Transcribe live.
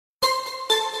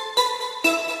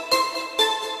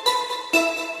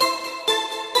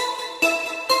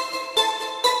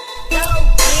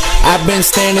I've been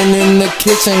standing in the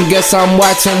kitchen, guess I'm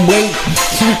watching wait.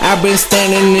 I've been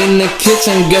standing in the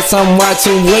kitchen, guess I'm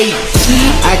watching wait.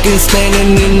 I can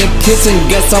standing in the kitchen,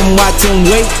 guess I'm watching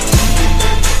wait.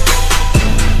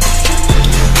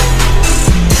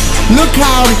 Look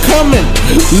how I'm coming,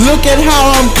 look at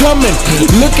how I'm coming,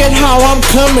 look at how I'm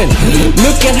coming,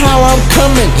 look at how I'm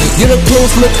coming. Get a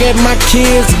close look at my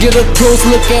kids, get a close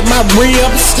look at my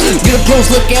ribs, get a close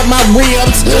look at my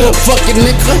ribs. Fucking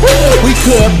nigga, we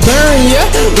could burn ya,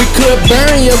 we could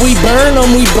burn ya, we burn them,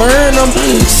 we burn them.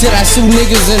 Shit, I shoot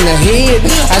niggas in the head,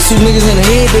 I shoot niggas in the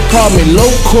head, they call me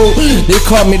loco, they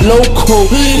call me loco.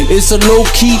 It's a low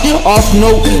key off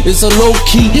note, it's a low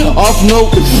key off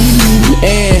note.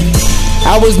 And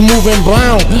I was moving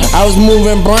brown, I was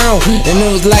moving brown, and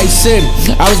it was like shit.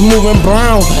 I was moving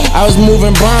brown, I was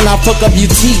moving brown. I fuck up your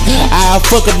teeth, I'll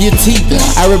fuck up your teeth.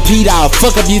 I repeat, I'll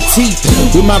fuck up your teeth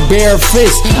with my bare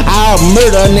fist. I'll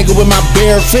murder a nigga with my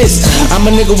bare fist. I'm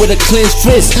a nigga with a clenched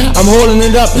fist. I'm holding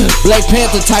it up, Black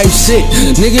Panther type shit.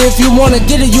 Nigga, if you wanna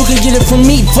get it, you can get it from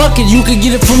me. Fuck it, you can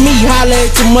get it from me. Holla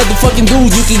at your motherfucking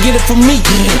dudes, you can get it from me.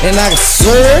 And I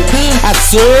serve,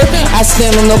 I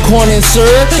stand on the corner and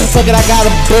serve. Fuck it, I got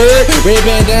a bird, red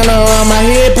bandana around my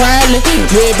head probably,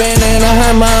 red bandana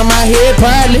around my head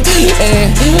probably.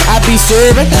 And I be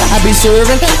serving, I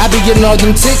be getting all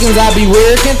them chickens, I be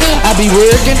working, I be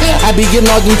getting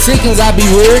all them chickens, I be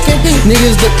working.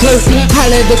 Niggas the clerk,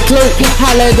 holla at the clerk,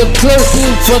 holla at the clerk.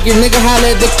 Fucking nigga,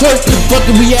 holla at the clerk.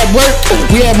 Fucking we at work,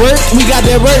 we got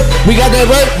that work, we got that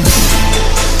work.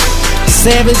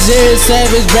 Savages,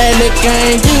 savage rally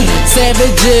gang.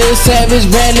 Savages, savage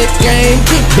rally gang.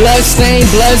 Blood stain,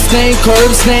 curve stain,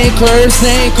 curve stain,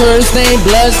 curve stain,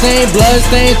 blood stain,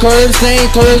 curve stain,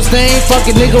 curve stain. Fuck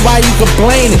it, nigga, why you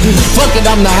complaining? Fuck it,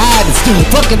 I'm the hottest.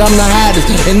 Fuck it, I'm the hottest.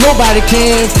 And nobody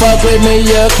can fuck with me.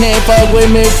 You can't fuck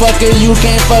with me. Fuck it, you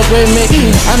can't fuck with me.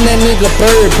 I'm that nigga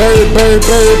bird.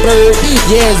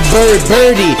 Yes,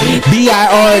 birdie.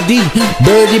 B-I-R-D.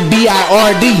 Birdie,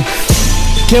 B-I-R-D.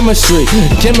 Chemistry,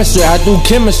 I do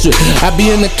chemistry. I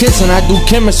be in the kitchen, I do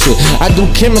chemistry. I'm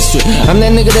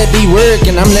that nigga that be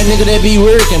working,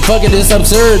 Fuck it, it's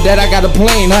absurd that I got a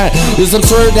plane, huh? It's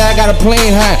absurd that I got a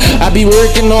plane, huh? I be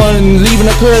working on leaving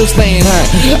a curve stain,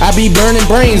 huh? I be burning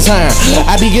brains, huh?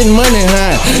 I be getting money,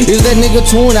 huh? Is that nigga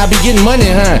tune? I be getting money,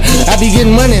 huh?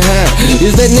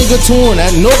 Is that nigga tune?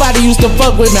 Nobody used to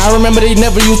fuck with me. I remember they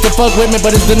never used to fuck with me,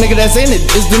 but it's the nigga that's in it.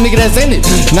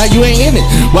 Now you ain't in it.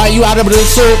 Why you out of the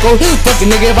circle? Fucking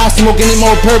nigga, if I smoke any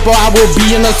more purple, I will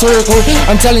be in a circle.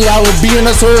 I'm telling you, I will be in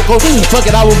a circle. Fuck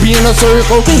it, I will be in a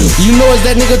circle. You know it's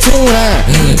that nigga tune, huh?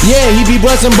 Yeah, he be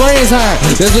busting brains, huh?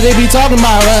 That's what they be talking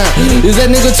about, huh? Is that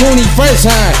nigga tune? He fresh,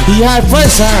 huh? He high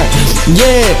fresh, huh?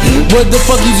 Yeah, what the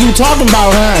fuck is you talking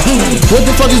about, huh? What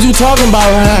the fuck is you talking about,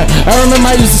 huh? I remember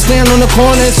I used to stand on the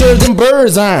corner and serve them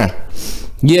birds, huh?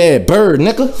 Yeah, bird,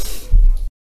 nigga.